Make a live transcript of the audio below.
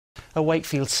A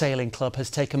Wakefield sailing club has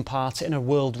taken part in a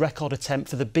world record attempt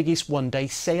for the biggest one-day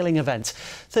sailing event.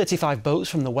 35 boats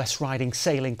from the West Riding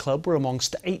Sailing Club were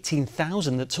amongst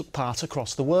 18,000 that took part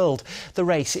across the world. The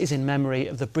race is in memory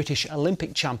of the British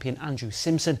Olympic champion Andrew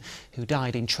Simpson, who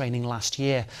died in training last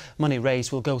year. Money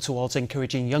raised will go towards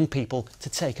encouraging young people to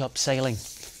take up sailing.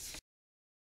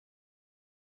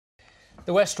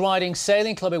 The West Riding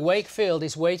Sailing Club in Wakefield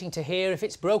is waiting to hear if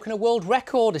it's broken a world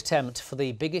record attempt for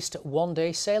the biggest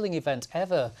one-day sailing event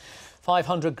ever.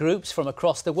 500 groups from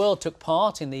across the world took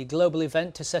part in the global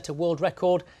event to set a world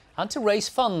record and to raise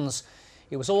funds.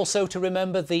 It was also to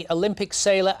remember the Olympic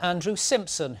sailor Andrew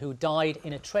Simpson, who died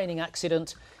in a training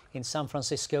accident in San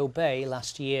Francisco Bay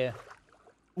last year.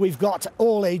 We've got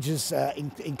all ages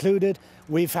included.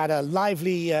 We've had a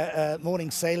lively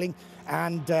morning sailing,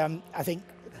 and I think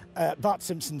Bart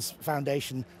Simpson's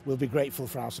Foundation will be grateful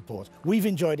for our support. We've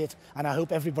enjoyed it, and I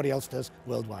hope everybody else does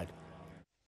worldwide.